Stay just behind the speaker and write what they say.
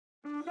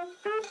Welcome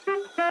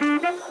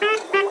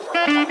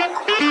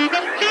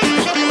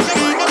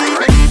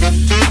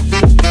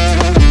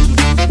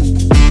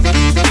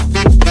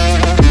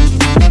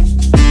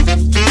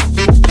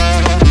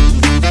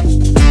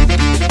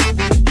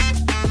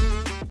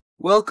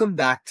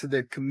back to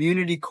the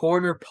Community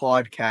Corner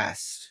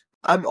podcast.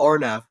 I'm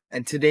Arnav,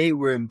 and today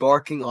we're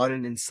embarking on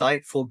an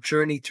insightful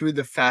journey through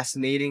the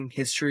fascinating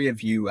history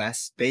of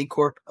U.S.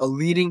 Bancorp, a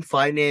leading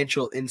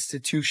financial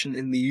institution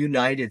in the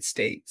United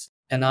States.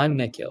 And I'm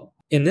Nikhil.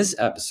 In this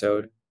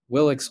episode,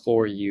 we'll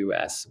explore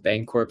U.S.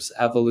 Bancorp's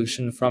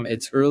evolution from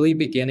its early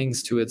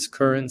beginnings to its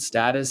current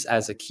status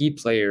as a key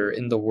player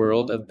in the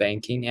world of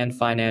banking and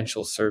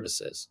financial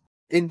services.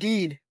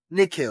 Indeed,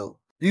 Nikhil.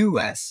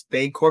 U.S.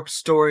 Bancorp's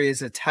story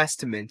is a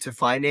testament to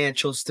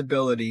financial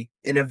stability,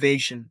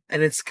 innovation,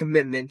 and its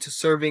commitment to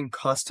serving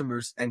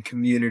customers and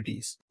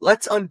communities.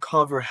 Let's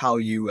uncover how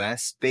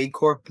U.S.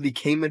 Bancorp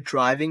became a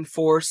driving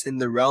force in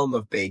the realm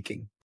of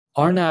banking.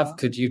 Arnav,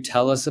 could you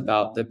tell us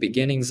about the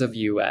beginnings of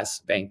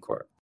U.S.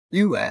 Bancorp?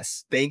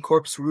 U.S.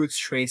 Bancorp's roots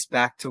trace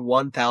back to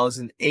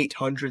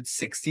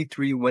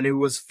 1863 when it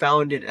was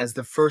founded as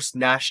the First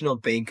National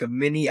Bank of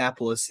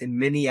Minneapolis in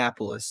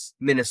Minneapolis,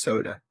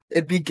 Minnesota.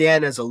 It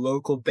began as a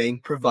local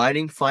bank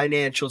providing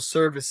financial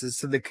services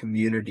to the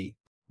community.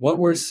 What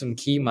were some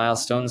key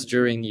milestones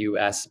during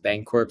U.S.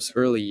 Bancorp's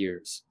early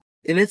years?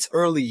 In its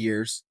early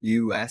years,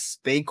 U.S.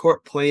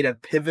 Bancorp played a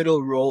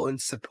pivotal role in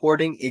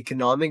supporting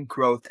economic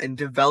growth and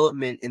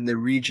development in the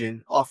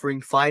region,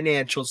 offering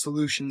financial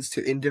solutions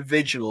to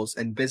individuals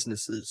and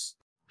businesses.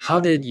 How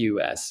did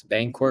U.S.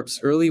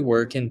 Bancorp's early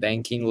work in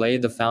banking lay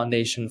the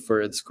foundation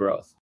for its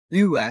growth?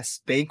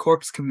 U.S.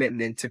 Bancorp's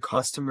commitment to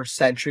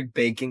customer-centric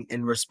banking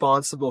and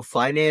responsible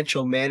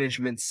financial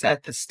management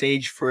set the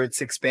stage for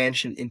its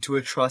expansion into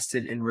a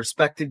trusted and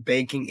respected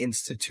banking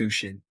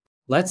institution.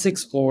 Let's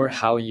explore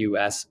how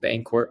U.S.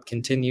 Bancorp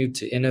continued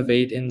to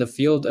innovate in the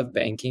field of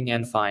banking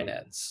and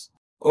finance.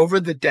 Over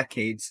the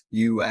decades,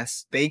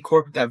 U.S.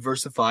 Bancorp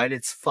diversified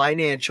its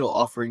financial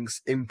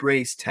offerings,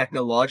 embraced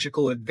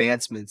technological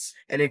advancements,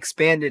 and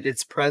expanded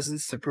its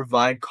presence to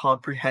provide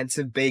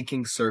comprehensive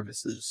banking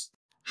services.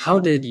 How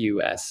did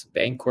U.S.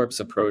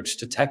 Bancorp's approach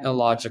to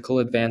technological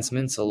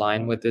advancements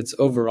align with its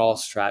overall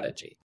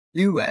strategy?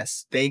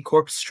 U.S.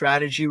 Bancorp's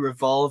strategy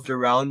revolved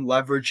around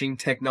leveraging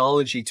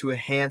technology to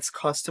enhance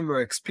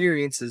customer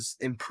experiences,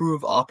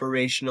 improve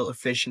operational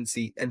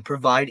efficiency, and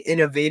provide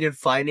innovative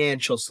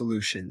financial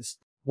solutions.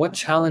 What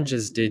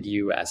challenges did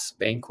U.S.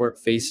 Bancorp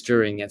face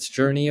during its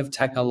journey of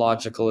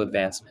technological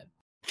advancement?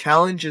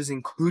 Challenges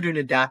included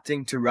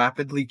adapting to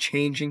rapidly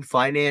changing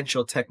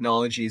financial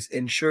technologies,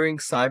 ensuring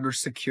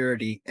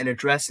cybersecurity, and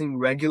addressing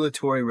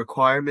regulatory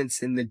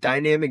requirements in the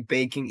dynamic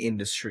banking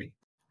industry.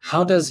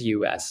 How does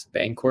U.S.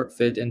 Bancorp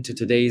fit into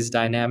today's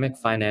dynamic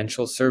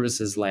financial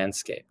services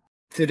landscape?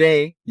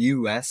 Today,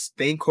 U.S.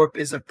 Bancorp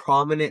is a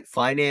prominent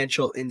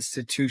financial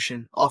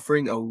institution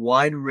offering a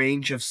wide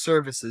range of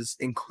services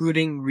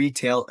including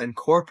retail and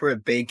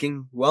corporate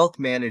banking, wealth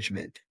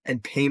management,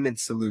 and payment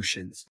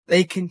solutions.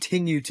 They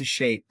continue to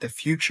shape the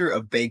future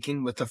of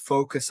banking with a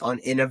focus on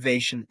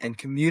innovation and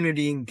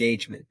community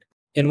engagement.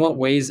 In what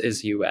ways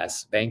is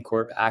U.S.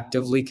 Bancorp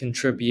actively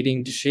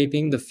contributing to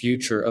shaping the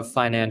future of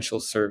financial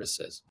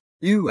services?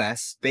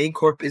 U.S.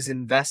 Bancorp is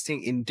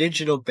investing in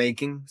digital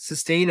banking,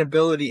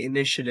 sustainability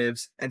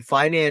initiatives, and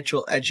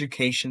financial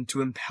education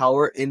to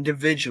empower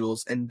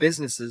individuals and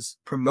businesses,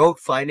 promote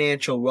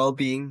financial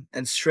well-being,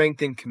 and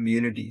strengthen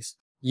communities.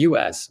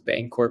 U.S.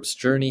 Bancorp's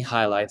journey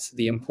highlights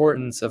the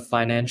importance of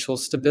financial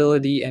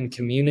stability and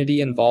community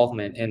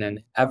involvement in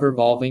an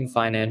ever-evolving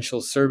financial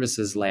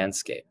services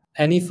landscape.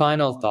 Any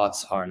final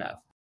thoughts, Arnav?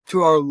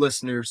 To our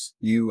listeners,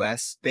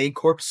 U.S.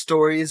 Bancorp's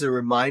story is a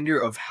reminder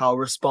of how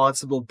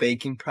responsible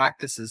banking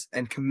practices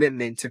and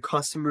commitment to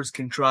customers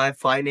can drive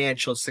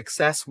financial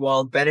success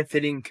while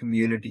benefiting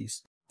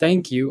communities.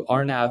 Thank you,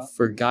 Arnav,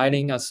 for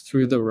guiding us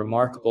through the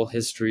remarkable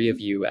history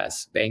of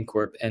U.S.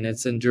 Bancorp and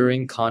its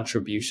enduring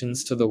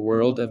contributions to the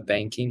world of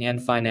banking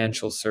and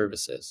financial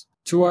services.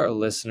 To our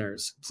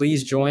listeners,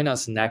 please join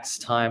us next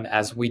time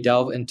as we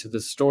delve into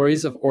the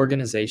stories of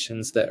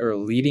organizations that are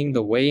leading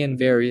the way in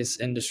various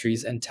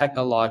industries and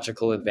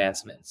technological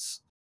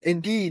advancements.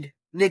 Indeed,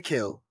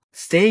 Nikhil.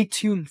 Stay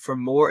tuned for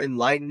more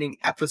enlightening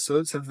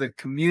episodes of the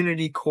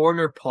Community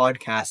Corner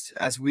podcast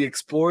as we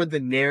explore the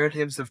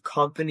narratives of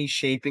companies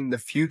shaping the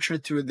future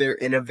through their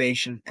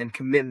innovation and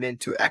commitment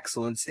to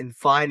excellence in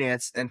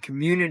finance and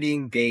community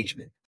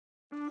engagement.